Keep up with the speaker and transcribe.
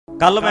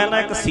कल मैं ना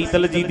एक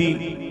सीतल जी दी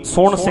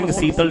सोहण सिंह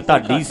सीतल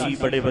ढाडी सी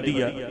बड़े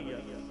वधिया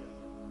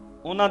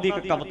उन्हां दी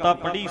एक कविता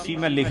पढ़ी सी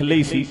मैं लिख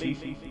लई सी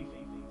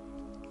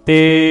ते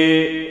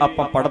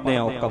आपां पढ़दे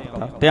आं। ओह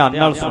कविता ध्यान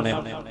नाल सुणिओ,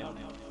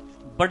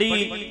 बड़ी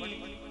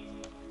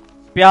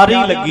प्यारी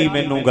लगी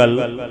मैनूं गल।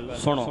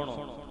 सुणो,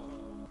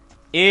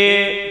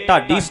 ਇਹ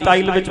ਢਾਡੀ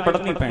ਸਟਾਈਲ ਵਿੱਚ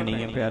ਪੜ੍ਹਨੀ ਪੈਣੀ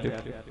ਹੈ ਪਿਆਰਿਓ।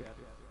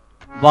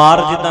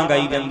 ਵਾਰ ਜਿੱਦਾਂ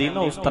ਗਾਈ ਜਾਂਦੀ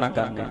ਨਾ ਉਸ ਤਰ੍ਹਾਂ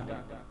ਕਰਨੀ।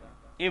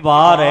 ਇਹ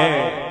ਵਾਰ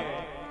ਹੈ,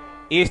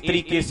 ਇਸ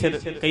ਤਰੀਕੇ ਸਿਰ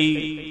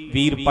ਕਈ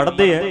ਵੀਰ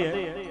ਪੜ੍ਹਦੇ ਐ,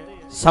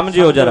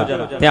 ਸਮਝਿਓ ਜਰਾ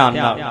ਧਿਆਨ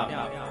ਨਾਲ।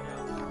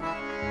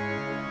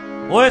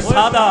 ਓਏ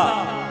ਸਾਦਾ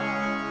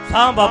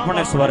ਸਾਂਭ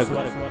ਆਪਣੇ ਸਵਰਗ,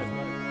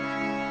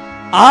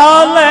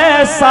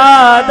 ਆਲੇ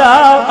ਸਾਦਾ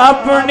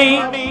ਆਪਣੀ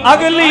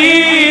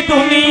ਅਗਲੀ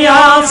ਦੁਨੀਆ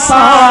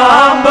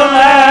ਸਾਂਭ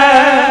ਲੈ।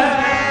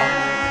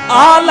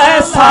 आले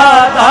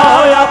सादा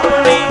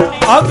अपनी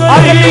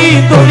अगली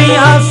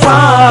दुनिया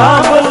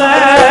सांभ ले।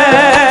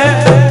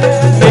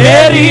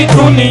 मेरी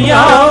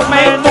दुनिया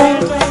मैनू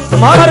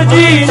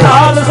मर्जी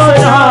नाल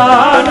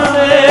सजान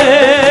दे।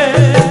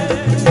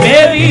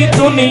 मेरी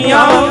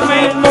दुनिया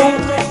मैनू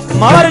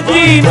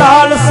मर्जी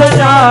नाल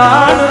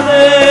सजान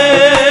दे।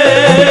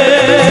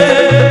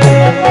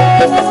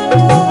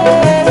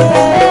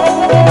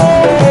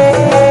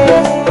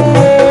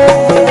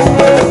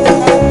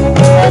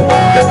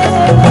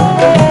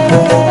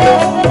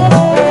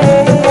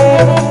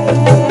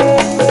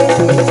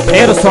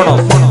 फिर सुनो,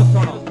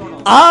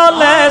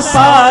 आले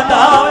सादा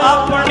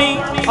अपनी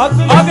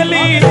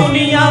अगली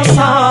दुनिया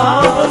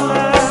सांभ,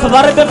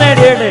 स्वर्ग ने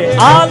जेड़े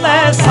आले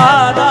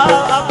सादा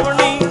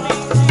अपनी,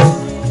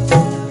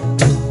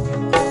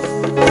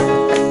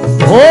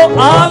 ओ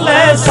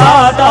आले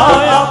सादा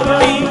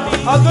अपनी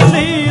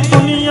अगली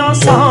दुनिया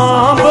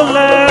सांभ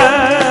ले।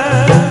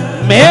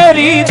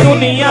 मेरी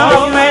दुनिया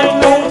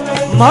मैनू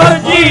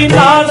मर्जी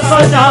नाल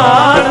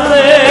सजान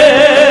दे।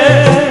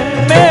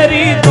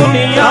 मेरी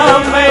दुनिया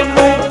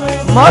मैनू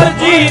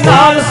मर्जी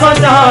नाल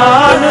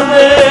सजान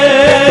दे।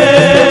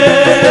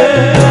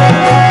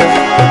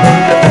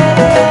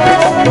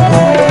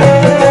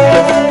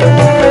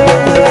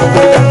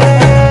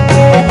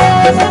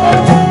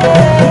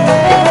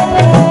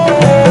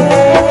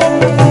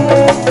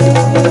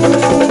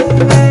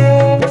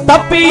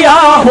 तपिया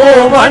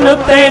होवन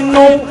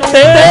तैनू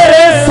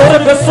तेरे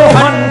सुरग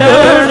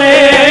सुहंडने।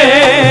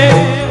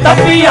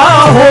 तपिया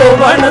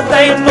होवन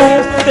तैनू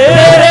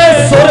तेरे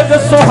सुरग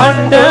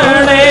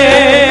सुहंडने।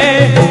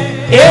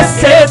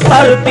 इसे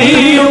धरती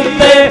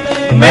उत्ते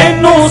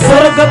मैनू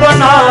सुरग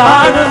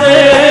बनान दे।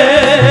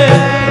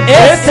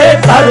 इसे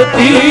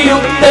धरती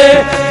उत्ते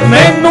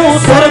मैनू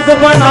सुरग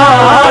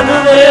बनान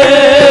दे।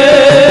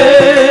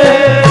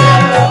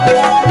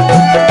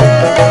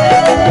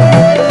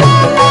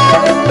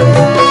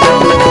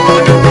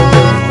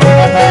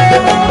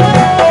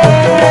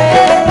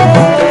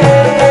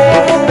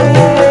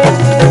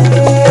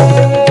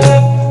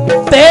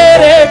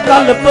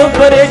 कल्प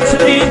वृक्ष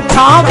की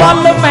छां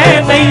वल मैं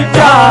नहीं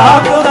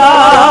झाकदा।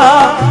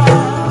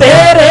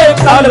 तेरे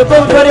कल्प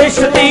वृक्ष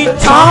की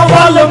छां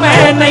वल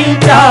मैं नहीं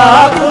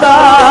झाकदा।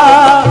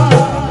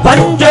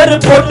 बंजर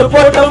पुट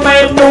पुट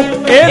मैनू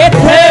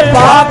इत्थे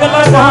बाग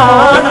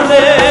लगान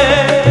दे।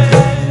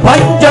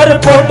 बंजर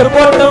पुट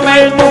पुट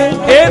मैनू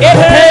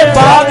इत्थे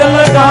बाग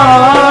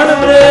लगान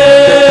दे।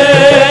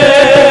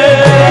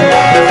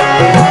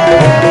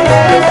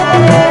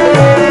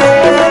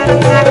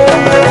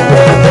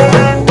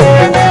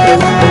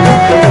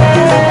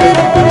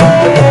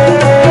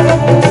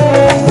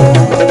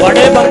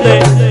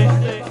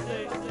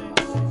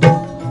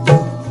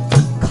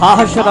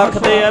 खाश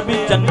रखते हैं भी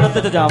जन्नत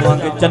च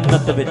जावांगे।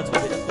 जन्नत विच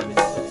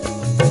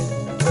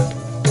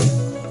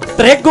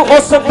त्रिग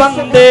उस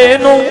बंदे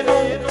नू,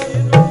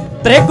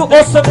 त्रिग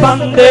उस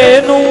बंदे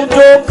नू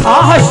जो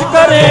खाश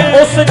करे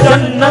उस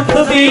जन्नत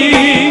दी।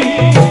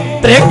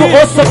 त्रिग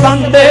उस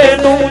बंदे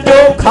नू जो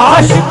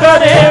खाश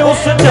करे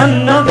उस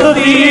जन्नत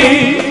दी।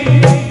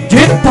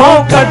 जिथों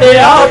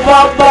कढ़िया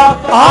बाबा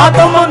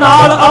आदम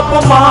नाल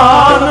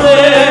अपमान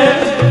दे।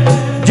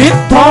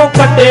 जिथों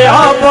कढ़िया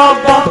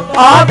बाबा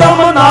आदम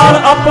नाल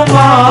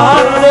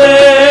अपमान दे।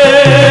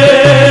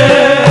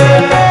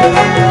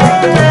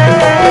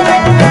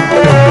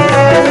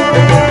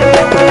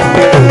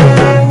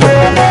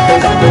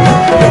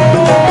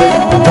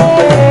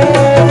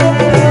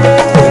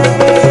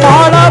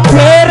 माड़ा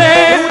फेरे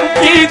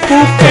की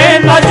कूके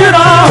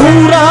नजरा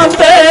हूरां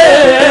ते।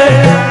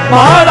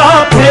 माड़ा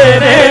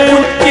फेरे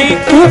की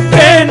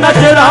कूके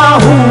नजरा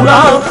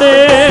हूरां ते।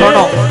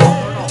 सुनो,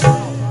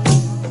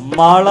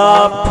 माड़ा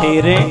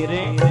फेरे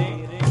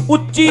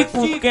उच्ची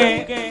कूके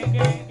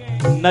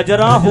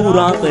नजरा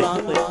हूरां ते।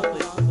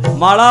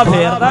 माड़ा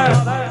फेरदा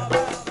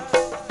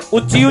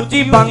उच्ची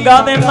उच्ची बांगा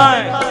देना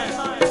है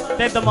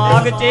ते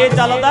दिमाग च ये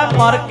चलदा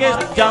मर के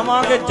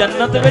जावांगे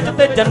जन्नत विच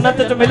ते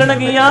जन्नत च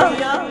मिलणगियां।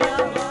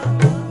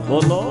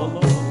 बोलो,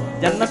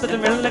 जन्नत च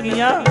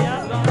मिलणगियां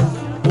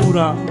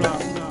पूरा।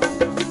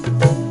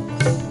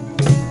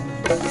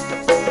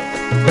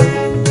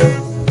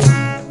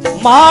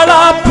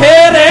 माड़ा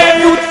फेरे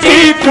उच्ची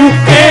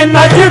कूके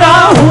नजरा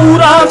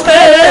हूरां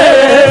ते।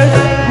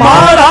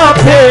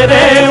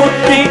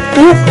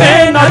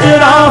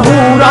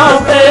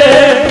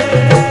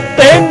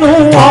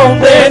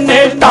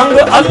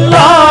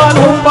 अल्लाह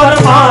नूं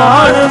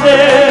परमाण दे,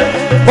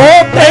 ओ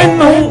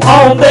तैनूं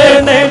आउंदे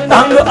ने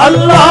ढंग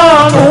अल्लाह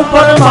नूं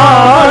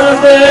परमाण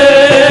दे।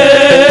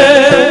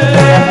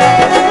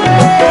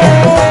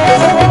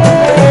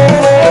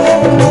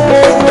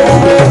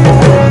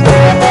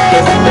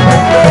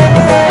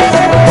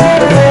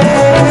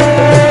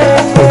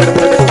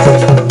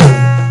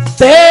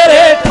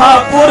 तेरे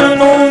ठाकुर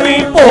नूं भी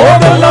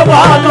भोग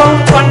लवा लो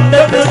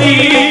पंडित जी।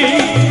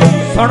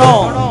 सुनो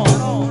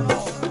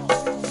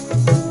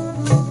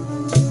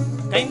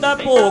कहंदा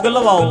भोग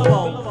लवाओ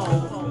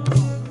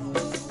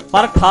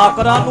पर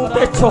ठाकरां नूं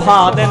ते छुहा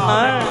देना,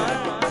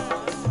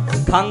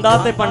 खांदा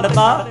ते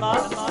पंडिता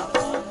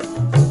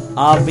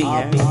आप ही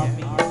है।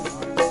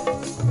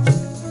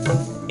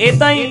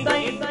 इदां ही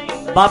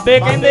बाबे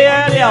कहंदे आ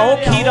लियाओ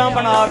खीरा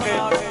बना के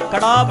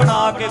कड़ाह बना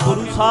के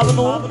गुरु साहब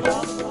नूं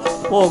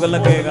भोग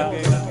लगेगा,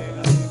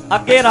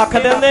 अगे रख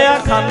देंदे आ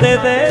खांदे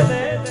ते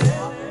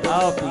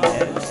आप ही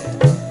है।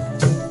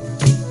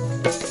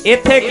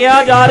 इत्थे कहा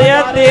जा रहा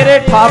तेरे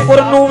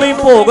ठाकुर नूं भी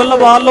भोग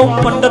लवा लो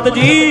पंडित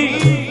जी,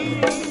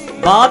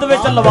 बाद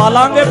विच लवा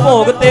लांगे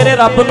भोग तेरे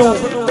रब नूं,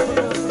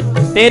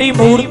 तेरी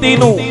मूर्ति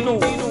नूं।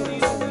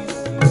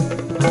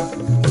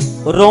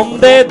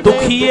 रोंदे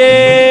दुखीए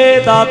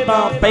दा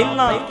तां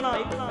पहलां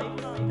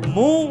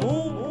मूंह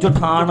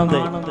जुठाण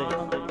दे,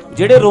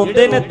 ਜਿਹੜੇ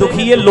ਰੋਂਦੇ ਨੇ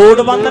ਦੁਖੀਏ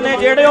ਲੋੜਵੰਦ ਨੇ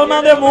ਜਿਹੜੇ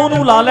ਉਹਨਾਂ ਦੇ ਮੂੰਹ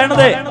ਨੂੰ ਲਾ ਲੈਣ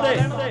ਦੇ,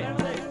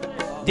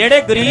 ਜਿਹੜੇ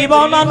ਗਰੀਬ ਆ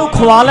ਉਹਨਾਂ ਨੂੰ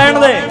ਖਵਾ ਲੈਣ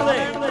ਦੇ।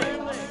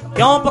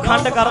 ਕਿਉਂ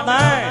ਪਖੰਡ ਕਰਦਾ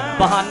ਹੈ?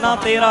 ਬਹਾਨਾ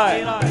ਤੇਰਾ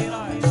ਹੈ।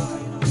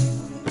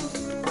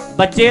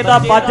 ਬੱਚੇ ਦਾ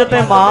ਪੱਜ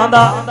ਤੇ ਮਾਂ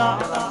ਦਾ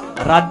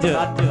ਰੱਜ,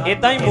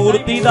 ਇਦਾਂ ਹੀ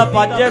ਮੂਰਤੀ ਦਾ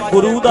ਪੱਜ ਹੈ,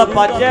 ਗੁਰੂ ਦਾ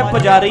ਪੱਜ ਹੈ,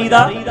 ਪੁਜਾਰੀ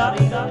ਦਾ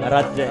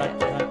ਰੱਜ ਹੈ।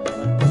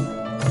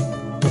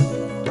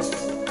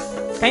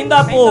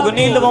 ਕਹਿੰਦਾ ਭੋਗ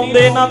ਨਹੀਂ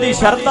ਲਵਾਉਂਦੇ ਇਹਨਾਂ ਦੀ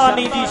ਸ਼ਰਧਾ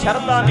ਨਹੀਂ ਜੀ,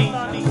 ਸ਼ਰਧਾ ਨਹੀਂ।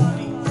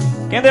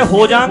 ਕਹਿੰਦੇ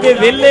ਹੋ ਜਾਣਗੇ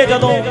ਵਿਹਲੇ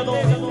ਜਦੋਂ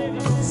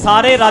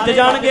ਸਾਰੇ ਰੱਜ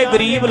ਜਾਣਗੇ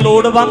ਗਰੀਬ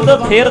ਲੋੜਵੰਦ,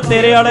 ਫਿਰ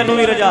ਤੇਰੇ ਵਾਲੇ ਨੂੰ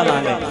ਵੀ ਰਜਾ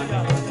ਲਾਂਗੇ,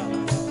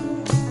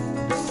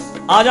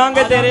 ਆ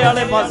ਜਾਣਗੇ ਤੇਰੇ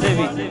ਵਾਲੇ ਪਾਸੇ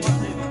ਵੀ।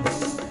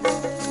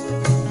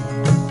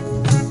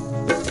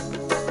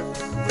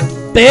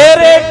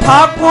 तेरे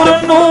ठाकुर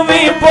नूं भी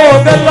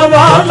भोग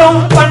लवा लो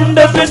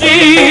पंडित जी,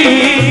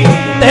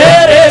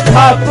 तेरे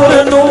ठाकुर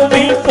नूं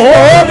भी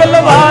भोग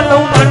लवा लो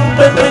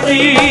पंडित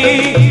जी।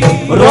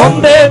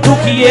 रोंदे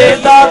दुखिए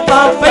दा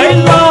तां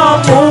पहला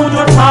मूंह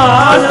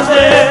जुठाण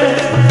दे,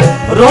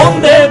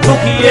 रोंदे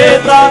दुखिए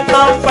दा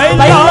तां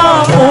पहला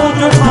मूंह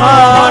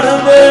जुठाण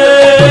दे।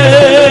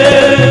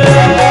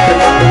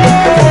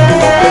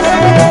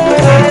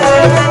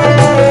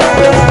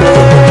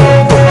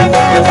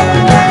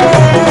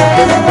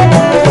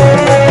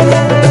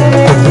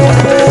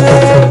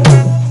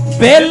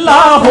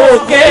 वेला हो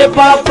के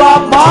बाबा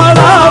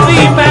माला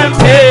भी मैं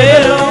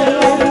फेरूं,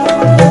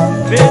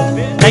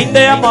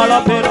 कहंदे आ माला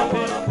फेरूं।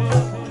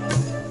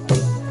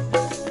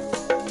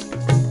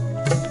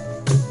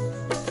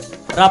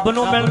 रब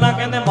नूं मिलना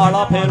कहंदे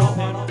माला फेरो।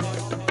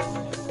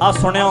 आ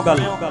सुनियो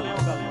गल,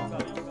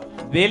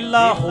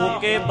 वेला हो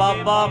के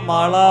बाबा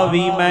माला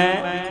भी मैं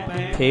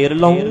फेर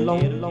लऊं।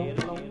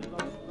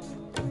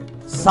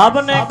 सब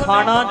ने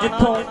खाना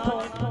जिथों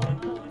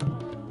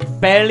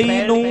पैली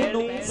नूं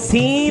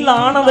सी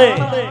लाण दे,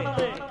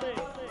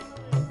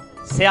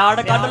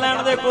 सियाड़ कढ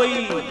लैण दे। कोई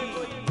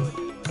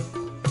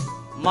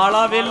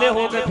माला वेले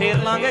हो के फेर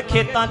लांगे,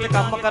 खेतां च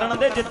काम करन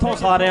दे जिथों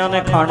सारियां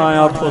ने खाना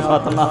आ। उठो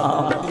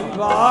सतनाम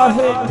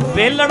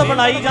वेलण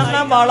बनाई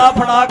जाना, माला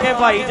फड़ा के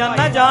भाई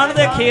जाना, जान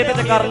दे खेत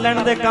च कर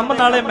लैण दे काम,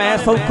 नाले मैं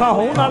सौखा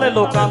होऊं नाले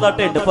लोकां दा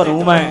ढिड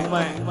भरूं मैं।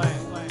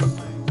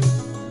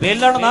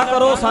 वेलण ना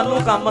करो,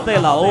 सानू काम ते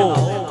लाओ,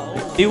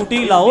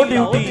 ड्यूटी लाओ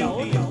ड्यूटी।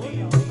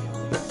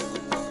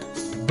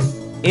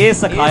 ਇਹ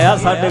ਸਿਖਾਇਆ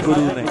ਸਾਡੇ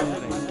ਗੁਰੂ ਨੇ।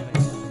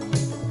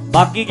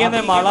 ਬਾਕੀ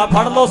ਕਹਿੰਦੇ ਮਾਲਾ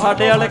ਫੜ ਲਓ,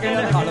 ਸਾਡੇ ਵਾਲੇ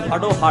ਕਹਿੰਦੇ ਹਲ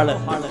ਫੜੋ ਹਲ।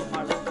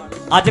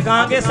 ਅੱਜ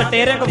ਕਹਾਂਗੇ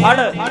ਸਟੀਅਰਿੰਗ ਫੜ,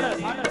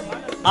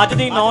 ਅੱਜ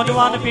ਦੀ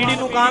ਨੌਜਵਾਨ ਪੀੜ੍ਹੀ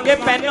ਨੂੰ ਕਹਾਂਗੇ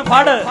ਪੈਨ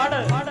ਫੜ।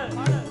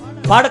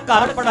 ਫੜ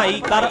ਕਰ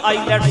ਪੜ੍ਹਾਈ ਕਰ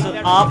ਆਈਲੈਟਸ,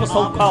 ਆਪ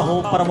ਸੌਖਾ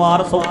ਹੋ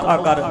ਪਰਿਵਾਰ ਸੌਖਾ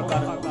ਕਰ।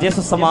 ਜਿਸ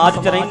ਸਮਾਜ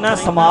 'ਚ ਰਹਿਣਾ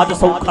ਸਮਾਜ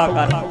ਸੌਖਾ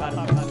ਕਰ।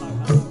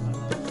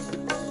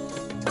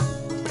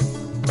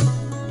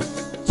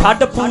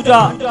 ਛੱਡ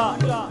ਪੂਜਾ,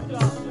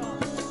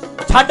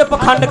 ਛੱਡ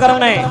ਪਖੰਡ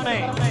ਕਰਨੇ।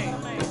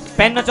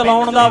 ਪੈਨ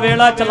ਚਲਾਉਣ ਦਾ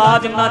ਵੇਲਾ ਚਲਾ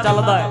ਜਿੰਨਾ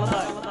ਚੱਲਦਾ ਹੈ,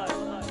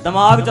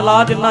 ਦਿਮਾਗ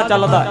ਚਲਾ ਜਿੰਨਾ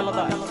ਚੱਲਦਾ ਹੈ।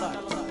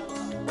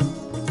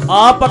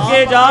 ਆਪ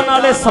ਅੱਗੇ ਜਾ,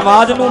 ਨਾਲੇ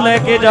ਸਮਾਜ ਨੂੰ ਲੈ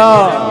ਕੇ ਜਾ।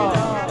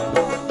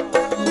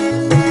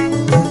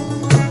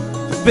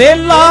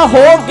 ਵੇਲਾ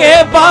ਹੋ ਕੇ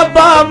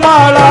ਬਾਬਾ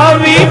ਮਾਲਾ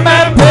ਵੀ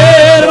ਮੈਂ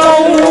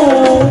ਫੇਰੂੰ,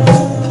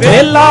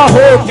 ਵੇਲਾ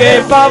ਹੋ ਕੇ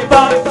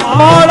ਬਾਬਾ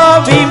ਮਾਲਾ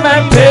ਵੀ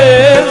ਮੈਂ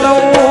ਫੇਰ ਲਊਂ।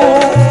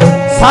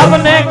 सब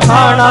ने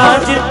खाना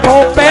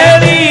जिथों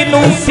पैली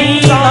नूं सी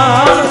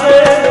लाण दे,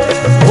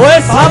 ओए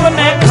सब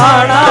ने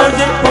खाना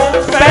जिथों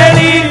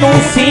पैली नूं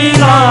सी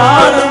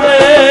लाण दे।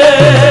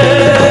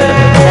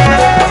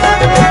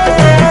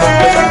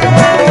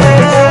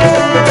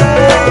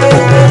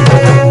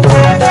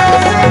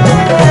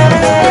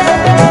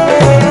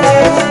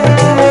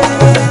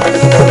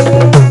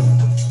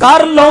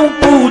 कर लऊं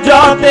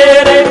पूजा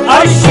तेरे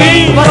अर्शी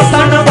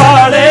वसन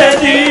वाले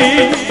दी।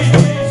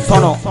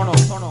 सुनो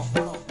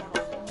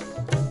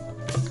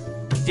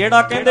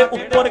ਜਿਹੜਾ ਕਹਿੰਦੇ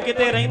ਉੱਪਰ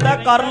ਕਿਤੇ ਰਹਿੰਦਾ,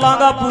 ਕਰ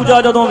ਲਾਂਗਾ ਪੂਜਾ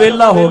ਜਦੋਂ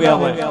ਵੇਲਾ ਹੋ ਗਿਆ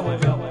ਮੈਂ,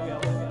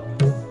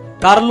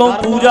 ਕਰ ਲਓ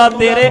ਪੂਜਾ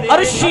ਤੇਰੇ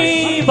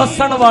ਅਰਸ਼ੀ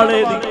ਵਸਣ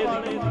ਵਾਲੇ ਦੀ,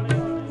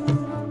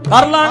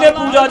 ਕਰ ਲਾਂਗੇ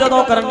ਪੂਜਾ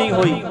ਜਦੋਂ ਕਰਨੀ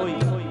ਹੋਈ।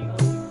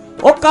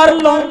 ਉਹ ਕਰ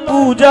ਲਓ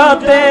ਪੂਜਾ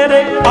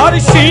ਤੇਰੇ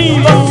ਅਰਸ਼ੀ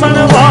ਵਸਣ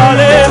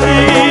ਵਾਲੇ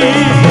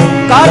ਦੀ,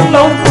 ਕਰ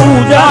ਲਓ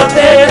ਪੂਜਾ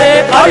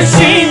ਤੇਰੇ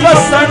ਅਰਸ਼ੀ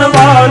ਵਸਣ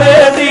ਵਾਲੇ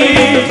ਦੀ।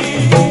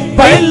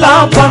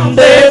 ਪਹਿਲਾਂ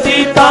ਬੰਦੇ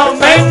ਦੀ ਤਾਂ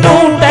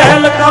ਮੈਨੂੰ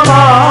ਟਹਿਲ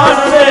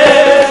ਕਮਾਣ ਦੇ,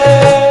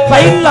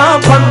 ਪਹਿਲਾਂ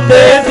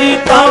ਬੰਦੇ ਦੀ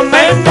ਤਾਂ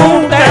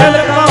ਮੈਨੂੰ ਟਹਿਲ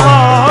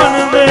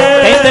ਕਮਾਣ ਦੇ।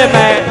 ਕਹਿੰਦੇ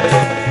ਮੈਂ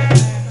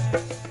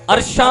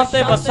ਅਰਸ਼ਾਂ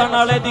ਤੇ ਵਸਣ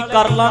ਵਾਲੇ ਦੀ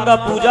ਕਰ ਲਾਂਗਾ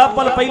ਪੂਜਾ,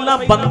 ਪਰ ਪਹਿਲਾਂ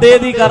ਬੰਦੇ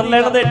ਦੀ ਕਰ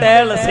ਲੈਣ ਦੇ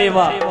ਟਹਿਲ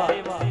ਸੇਵਾ।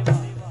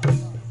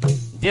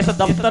 ਜਿਸ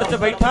ਦਫ਼ਤਰ 'ਚ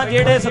ਬੈਠਾ,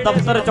 ਜਿਹੜੇ ਇਸ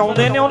ਦਫ਼ਤਰ 'ਚ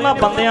ਆਉਂਦੇ ਨੇ ਉਹਨਾਂ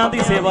ਬੰਦਿਆਂ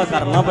ਦੀ ਸੇਵਾ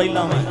ਕਰਨਾ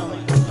ਪਹਿਲਾਂ ਮੈਂ।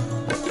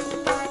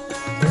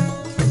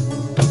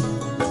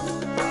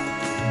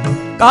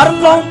 ਕਰ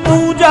ਲਓ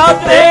ਪੂਜਾ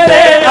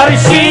ਤੇਰੇ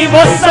ਅਰਸ਼ੀ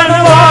ਵਸਣ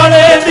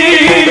ਵਾਲੇ ਦੀ,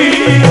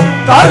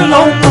 ਕਰ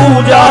ਲਓ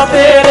ਪੂਜਾ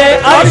ਤੇਰੇ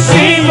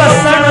ਅਰਸ਼ੀ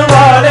ਵਸਣ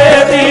ਵਾਲੇ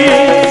ਦੀ।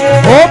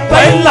 ਉਹ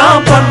ਪਹਿਲਾਂ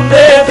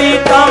ਬੰਦੇ ਦੀ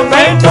ਤਾਂ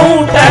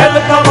ਮੈਨੂੰ ਟਹਿਲ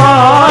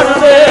ਕਮਾਣ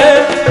ਦੇ,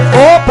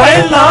 ਉਹ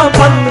ਪਹਿਲਾਂ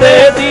ਬੰਦੇ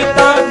ਦੀ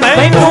ਤਾਂ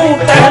ਮੈਨੂੰ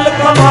ਟਹਿਲ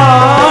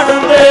ਕਮਾਣ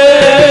ਦੇ।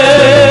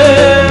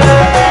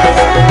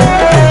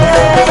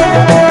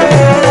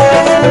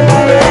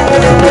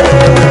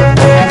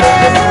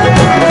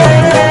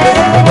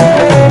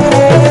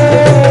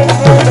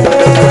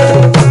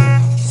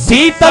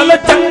 ਸੀਤਲ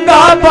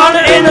ਚੰਗਾ ਬਣ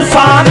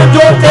ਇਨਸਾਨ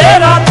ਜੋ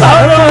ਤੇਰਾ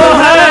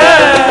ਧਰਮ ਹੈ।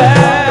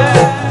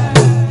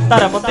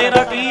 ਧਰਮ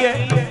ਤੇਰਾ ਕੀ ਹੈ?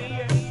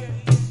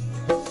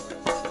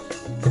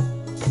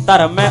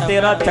 ਧਰਮ ਹੈ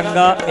ਤੇਰਾ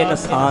ਚੰਗਾ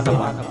ਇਨਸਾਨ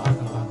ਬਣ।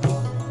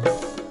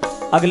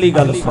 ਅਗਲੀ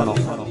ਗੱਲ ਸੁਣੋ,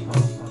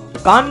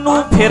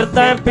 ਕਾਨੂੰ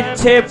ਫਿਰਦਾ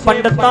ਪਿੱਛੇ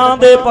ਪੰਡਤਾਂ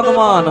ਦੇ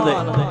ਭਗਵਾਨ ਦੇ।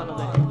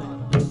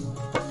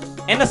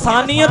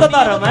 ਇਨਸਾਨੀਅਤ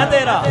ਧਰਮ ਹੈ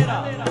ਤੇਰਾ,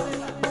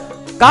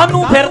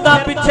 ਕਾਨੂੰ ਫਿਰਦਾ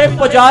ਪਿੱਛੇ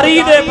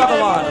ਪੁਜਾਰੀ ਦੇ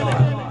ਭਗਵਾਨ ਦੇ।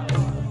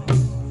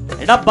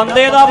 ਜਿਹੜਾ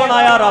ਬੰਦੇ ਦਾ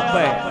ਬਣਾਇਆ ਰੱਬ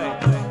ਹੈ,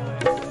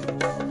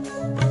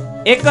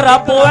 ਇੱਕ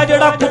ਰੱਬ ਉਹ ਹੈ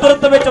ਜਿਹੜਾ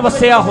ਕੁਦਰਤ ਵਿੱਚ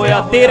ਵਸਿਆ ਹੋਇਆ,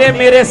 ਤੇਰੇ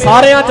ਮੇਰੇ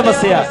ਸਾਰਿਆਂ 'ਚ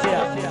ਵਸਿਆ।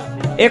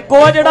 ਇੱਕ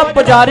ਉਹ ਜਿਹੜਾ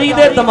ਪੁਜਾਰੀ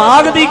ਦੇ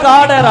ਦਿਮਾਗ ਦੀ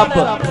ਕਾਢ ਹੈ ਰੱਬ।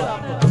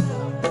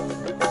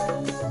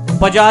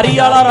 ਪੁਜਾਰੀ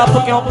ਵਾਲਾ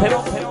ਰੱਬ ਕਿਉਂ ਫਿਰ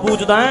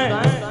ਪੂਜਦਾ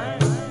ਹੈ?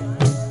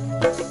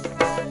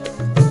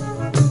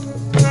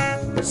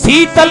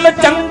 ਸੀਤਲ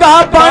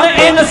ਚੰਗਾ ਬਣ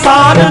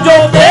ਇਨਸਾਨ ਜੋ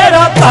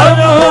ਤੇਰਾ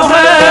ਧਰਮ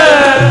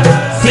ਹੈ,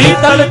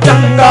 ਸੀਤਲ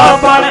ਚੰਗਾ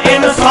ਬਣ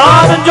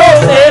ਇਨਸਾਨ ਜੋ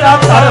ਤੇਰਾ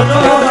ਧਰਮ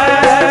ਹੈ।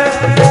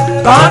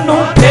 ਕਾਨੂੰ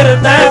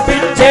ਫਿਰਦਾ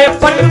ਪਿੱਛੇ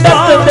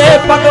ਪੰਡਤ ਦੇ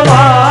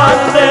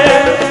ਭਗਵਾਨ ਦੇ,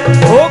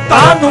 ਉਹ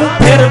ਕਾਨੂੰ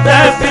ਫਿਰਦਾ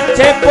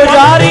ਪਿੱਛੇ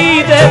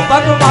ਪੁਜਾਰੀ ਦੇ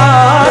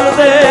ਭਗਵਾਨ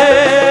ਦੇ।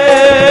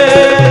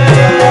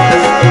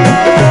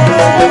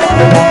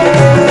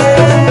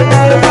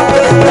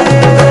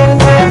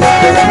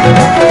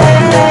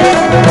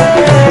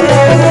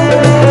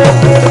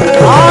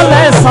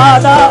 ਆਲੇ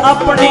ਸਾਦਾ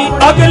ਆਪਣੀ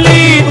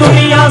ਅਗਲੀ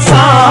ਦੁਨੀਆ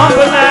ਸਾਂਭ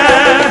ਲੈ,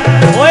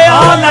 ਓਏ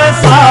ਆਲੇ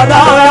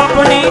ਸਾਦਾ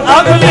ਆਪਣੀ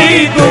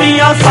ਅਗਲੀ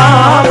ਦੁਨੀਆ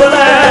ਸਾਂਭ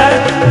ਲੈ।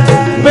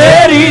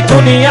 ਮੇਰੀ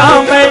ਦੁਨੀਆ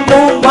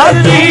ਮੈਨੂੰ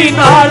ਮਰਜ਼ੀ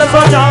ਨਾਲ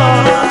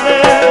ਸਜਾਣ ਦੇ,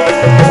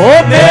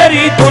 ਓ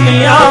ਮੇਰੀ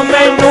ਦੁਨੀਆ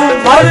ਮੈਨੂੰ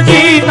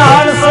ਮਰਜ਼ੀ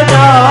ਨਾਲ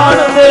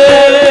ਸਜਾਣ ਦੇ।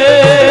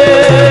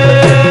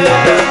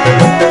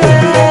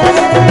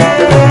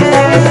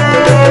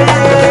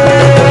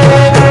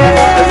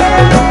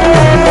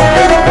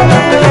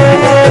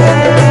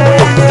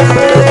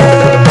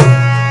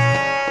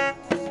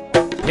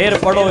 फिर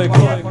पढ़ो एक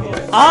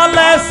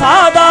आले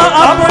सादा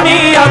अपनी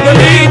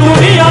अगली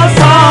दुनिया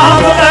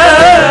साँभ ले,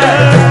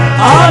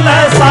 आले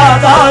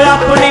सादा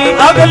अपनी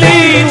अगली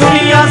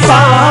दुनिया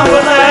साँभ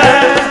ले।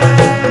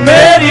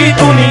 मेरी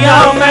दुनिया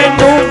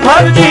मैनू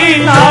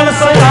मर्जी नाल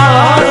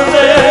सजाण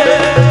दे,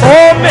 ओ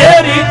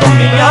मेरी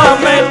दुनिया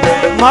मैनू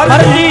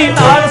मर्जी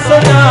नाल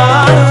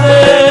सजाण दे।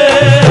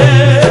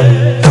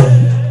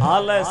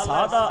 आले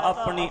सादा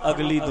अपनी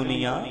अगली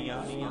दुनिया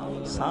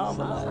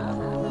साँभ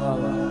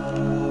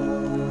ले।